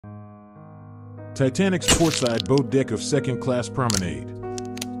Titanic's portside boat deck of second-class promenade.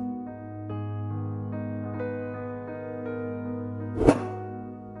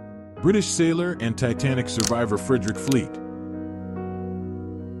 British sailor and Titanic survivor Frederick Fleet.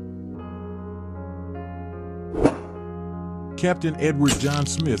 Captain Edward John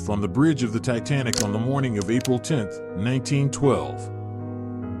Smith on the bridge of the Titanic on the morning of April 10,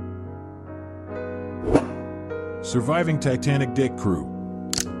 1912. Surviving Titanic deck crew.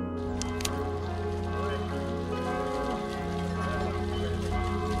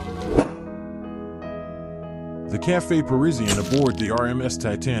 The Café Parisien aboard the RMS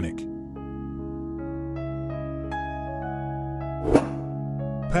Titanic.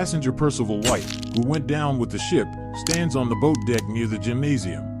 Passenger Percival White, who went down with the ship, stands on the boat deck near the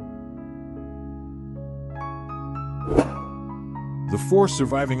gymnasium. The four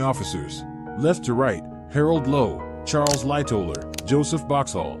surviving officers, left to right, Harold Lowe, Charles Lightoller, Joseph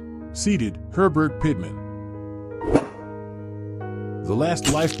Boxhall. Seated, Herbert Pittman. The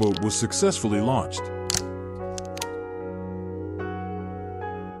last lifeboat was successfully launched.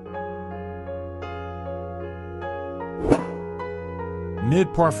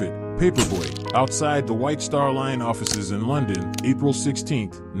 Ned Parfitt, paperboy, outside the White Star Line offices in London, April 16,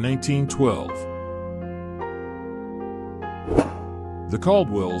 1912. The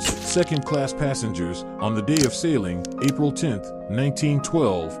Caldwells, second-class passengers, on the day of sailing, April 10,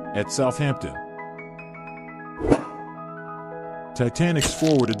 1912, at Southampton. Titanic's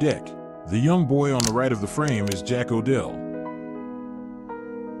forward deck. The young boy on the right of the frame is Jack Odell.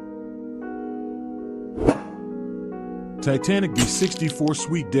 Titanic B-64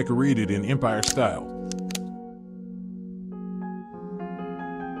 suite decorated in Empire style.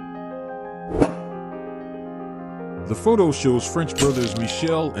 The photo shows French brothers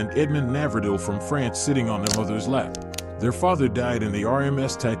Michel and Edmond Naverdil from France sitting on their mother's lap. Their father died in the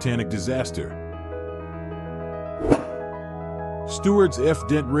RMS Titanic disaster. Stewards F.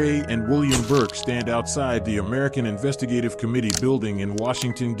 Dent Ray and William Burke stand outside the American Investigative Committee building in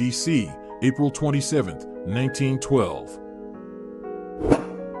Washington, D.C., April 27, 1912.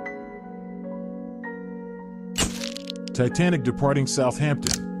 Titanic departing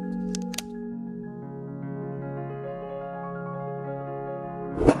Southampton.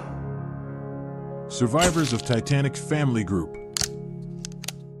 Survivors of Titanic's family group.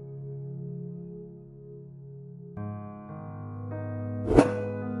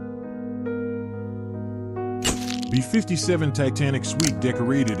 B-57 Titanic suite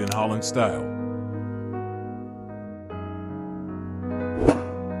decorated in Holland style.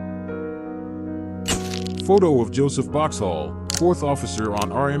 Photo of Joseph Boxhall, 4th officer on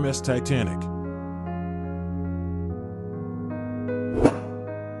RMS Titanic.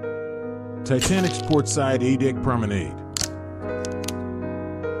 Titanic's portside A-deck promenade.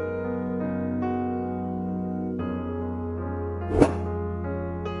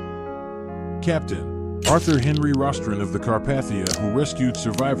 Captain Arthur Henry Rostron of the Carpathia, who rescued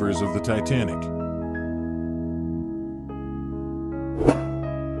survivors of the Titanic.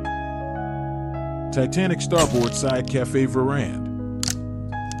 Titanic starboard side cafe veranda.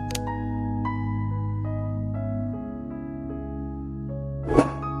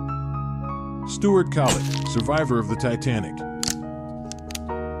 Stuart Collett, survivor of the Titanic.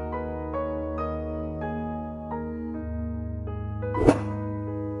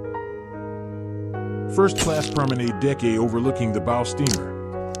 First class promenade deck A overlooking the bow steamer.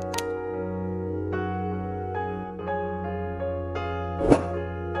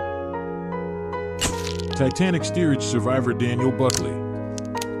 Titanic steerage survivor Daniel Buckley.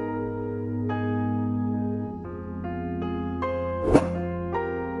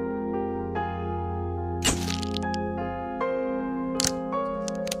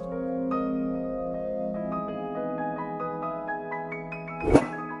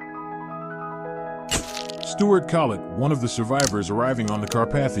 Stuart Collett, one of the survivors arriving on the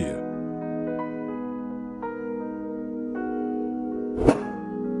Carpathia.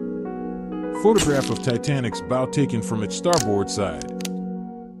 Photograph of Titanic's bow taken from its starboard side.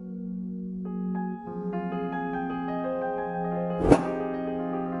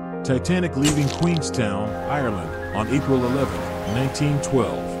 Titanic leaving Queenstown, Ireland, on April 11,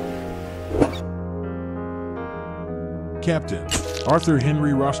 1912. Captain Arthur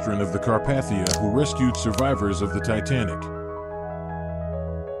Henry Rostron of the Carpathia, who rescued survivors of the Titanic.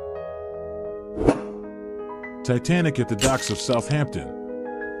 Titanic at the docks of Southampton.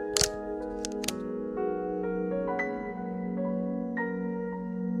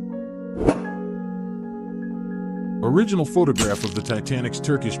 Original photograph of the Titanic's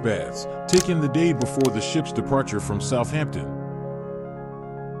Turkish baths, taken the day before the ship's departure from Southampton.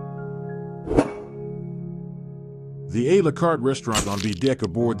 The A La Carte restaurant on B deck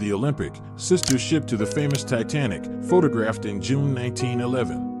aboard the Olympic, sister ship to the famous Titanic, photographed in June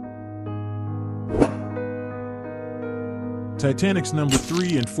 1911. Titanic's number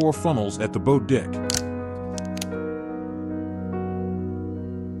 3 and 4 funnels at the boat deck.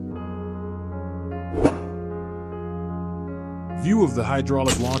 View of the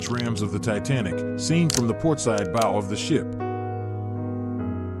hydraulic launch rams of the Titanic, seen from the portside bow of the ship.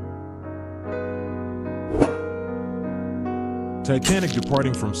 Titanic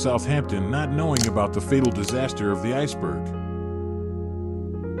departing from Southampton, not knowing about the fatal disaster of the iceberg.